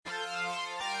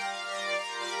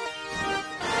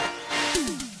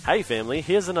Hey family,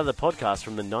 here's another podcast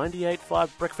from the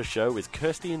 98.5 Breakfast Show with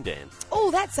Kirsty and Dan. Oh,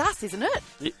 that's us, isn't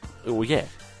it? Oh, yeah.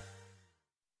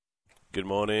 Good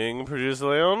morning, Producer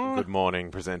Leon. Good morning,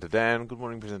 Presenter Dan. Good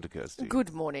morning, Presenter Kirsty.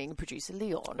 Good morning, Producer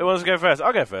Leon. Who wants to go first?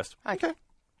 I'll go first. Okay.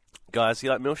 Guys, you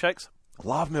like milkshakes?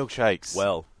 Love milkshakes.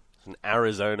 Well, an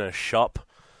Arizona shop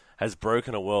has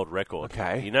broken a world record.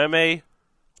 Okay. You know me,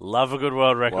 love a good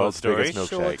world record World's story. biggest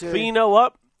Sure milkshake. do. But you know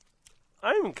what?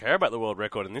 I don't even care about the world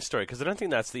record in this story because I don't think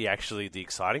that's the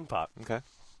exciting part. Okay.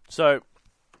 So,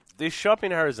 this shop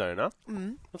in Arizona,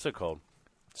 what's it called?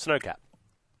 Snowcap,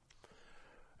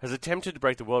 has attempted to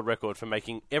break the world record for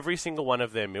making every single one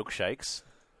of their milkshakes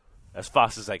as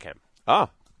fast as they can. Ah,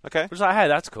 okay. Which is like, hey,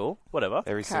 that's cool. Whatever.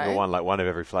 Every single one, like one of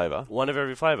every flavour. One of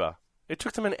every flavour. It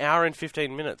took them an hour and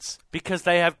 15 minutes because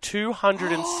they have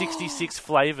 266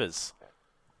 flavours.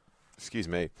 Excuse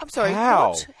me. I'm sorry. How?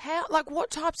 What? How? Like,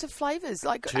 what types of flavours?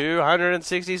 Like,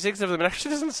 266 of them. It actually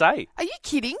doesn't say. are you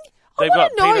kidding? They've I got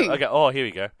want to know. peanut. Okay. Oh, here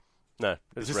we go. No, Is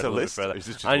it's this read a little bit list? further. Or is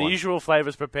this just one? Unusual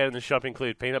flavours prepared in the shop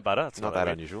include peanut butter. It's Not that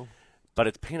unusual. But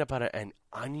it's peanut butter and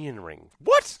onion ring.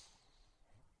 What?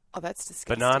 Oh, that's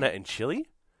disgusting. Banana and chili.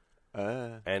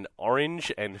 No. And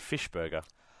orange and fish burger.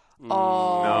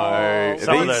 Oh,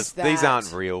 Some of These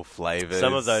aren't real flavours.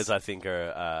 Some of those I think are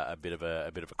a bit of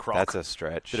a crock. That's a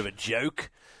stretch. bit of a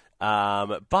joke.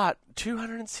 But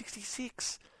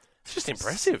 266. It's just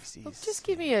impressive. Look, just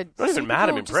give me a. Not even mad,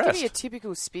 I'm Just impressed. give me a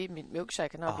typical spearmint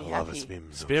milkshake, and I'll be I love a happy.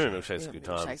 spearmint Spearmint milkshake. milkshake's a good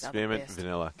time. Milkshakes are the Spearmint, best.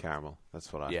 vanilla, caramel.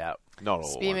 That's what I... Yeah. Not all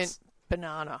Spearmint, at once.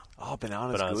 banana. Oh,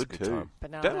 banana's Banana's good a good too. time.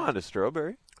 Banana. Don't mind a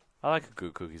strawberry. I like a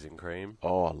good cookies and cream.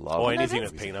 Oh, I love Or it. anything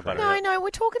that's- with peanut butter No, in it. no,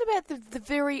 we're talking about the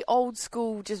very old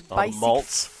school, just Oh, basic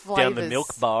malts flavours. down the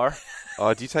milk bar.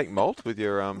 Oh, do you take malt with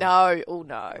your... No, oh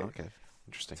no. Okay,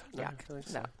 interesting.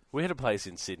 Yuck. No. We had a place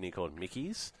in Sydney called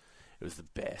Mickey's. It was the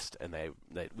best, and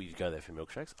we'd go there for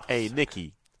milkshakes. Oh, Hey,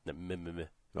 Nicky. no,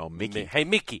 Oh, Mickey. Hey,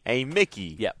 Mickey. Hey,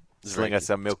 Mickey. Yep. Sling us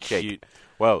a milkshake. Cute.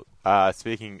 Well,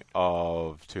 speaking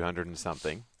of 200 and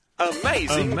something.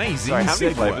 Amazing Sorry, how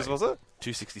many segue. flavours was it?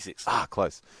 266. Ah,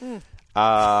 close.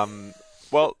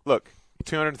 Well, look,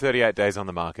 238 days on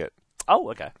the market.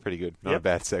 Oh, okay. Pretty good. Not Yep. a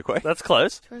bad segue. That's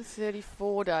close.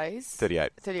 34 days.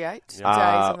 38. 38 days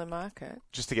Uh, on the market.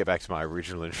 Just to get back to my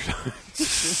original introduction.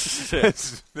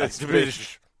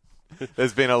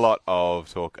 there's been a lot of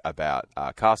talk about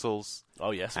castles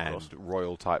Oh, yes, of course. and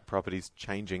royal-type properties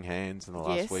changing hands in the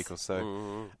last Yes. week or so.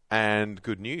 Mm. And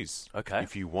good news. Okay.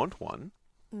 If you want one,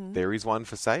 there is one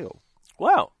for sale.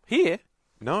 Wow. Here?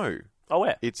 No. Oh,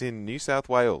 where? It's in New South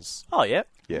Wales. Oh, yeah.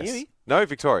 Yes. Newey. No,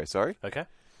 Victoria, sorry. Okay.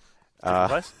 Different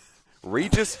place?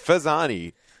 Regis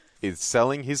Fazani is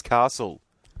selling his castle.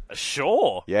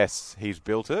 Sure. Yes, he's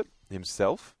built it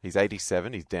himself. He's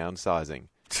 87. He's downsizing.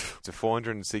 It's a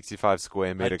 465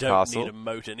 square I metre don't castle need a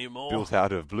moat anymore. built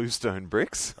out of bluestone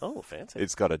bricks. Oh, fancy.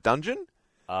 It's got a dungeon.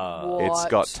 What? It's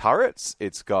got turrets.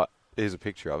 It's got... Here's a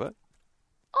picture of it.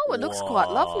 Oh, it looks quite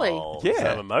lovely. Whoa. Yeah. Does it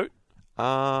have a moat?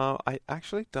 I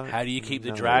actually don't How do you keep the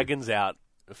know. dragons out,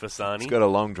 Fasani? It's got a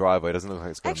long driveway. It doesn't look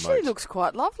like it's got a Actually, moat. looks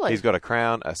quite lovely. He's got a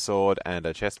crown, a sword, and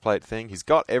a chest plate thing. He's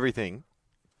got everything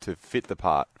to fit the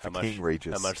part for King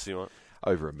Regis. How much do you want?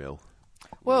 Over $1 million.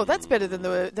 Well, that's better than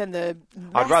the massive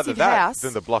I'd rather that house.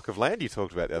 than the block of land you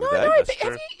talked about the other No, day. no. That's But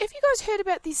true. have you guys heard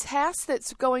about this house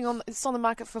that's going on? It's on the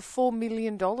market for $4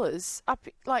 million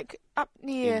up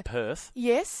near. In Perth?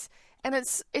 Yes, and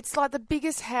it's like the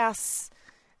biggest house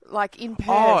in Perth.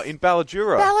 Oh, in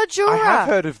Balladura. Balladura. I have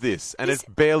heard of this, and This- it's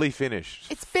barely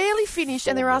finished. It's barely finished,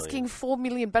 and 4 they're million. asking $4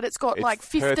 million, but it's got It's like Perth's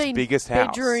 15 biggest house.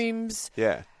 bedrooms,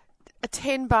 Yeah. 10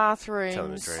 Telling the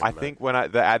bathrooms. dream. I mate. think when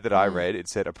the ad that I read, it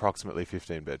said approximately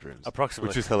 15 bedrooms. Approximately.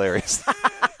 Which is hilarious.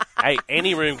 Hey,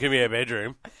 any room can be a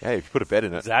bedroom. Hey, if you put a bed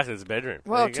in it. Exactly, it's a bedroom.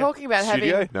 Well, There you go. talking about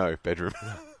Studio? No, bedroom.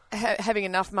 having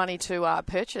enough money to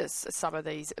purchase some of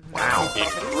these massive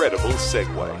properties. Incredible I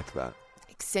segue. like that.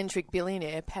 Eccentric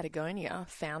billionaire Patagonia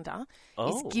founder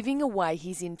Oh. is giving away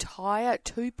his entire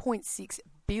 $2.6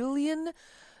 billion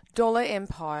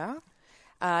empire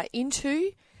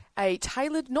into a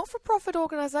tailored not-for-profit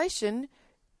organisation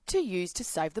to use to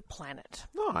save the planet.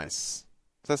 Nice.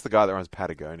 So that's the guy that runs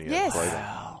Patagonia. Yes. clothing.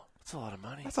 Wow. That's a lot of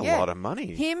money. That's a Yeah. lot of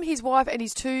money. Him, his wife, and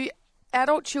his 2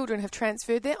 adult children have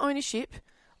transferred their ownership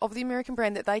of the American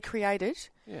brand that they created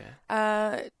Yeah.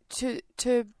 to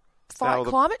fight Now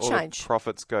climate all change. The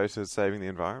profits go to saving the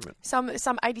environment. Some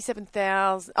 87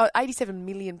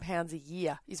 million pounds a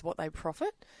year is what they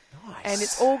profit, and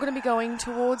it's all going to be going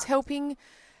towards helping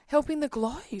the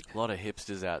globe. A lot of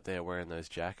hipsters out there wearing those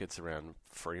jackets around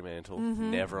Fremantle,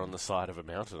 never on the side of a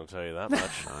mountain, I'll tell you that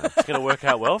much. It's going to work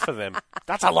out well for them.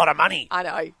 That's a lot of money. I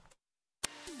know.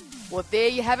 Well, there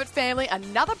you have it, family.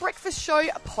 Another Breakfast Show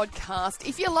podcast.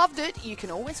 If you loved it, you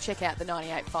can always check out the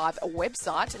 98.5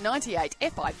 website,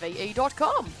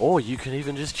 98five.com. Or you can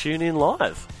even just tune in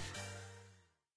live.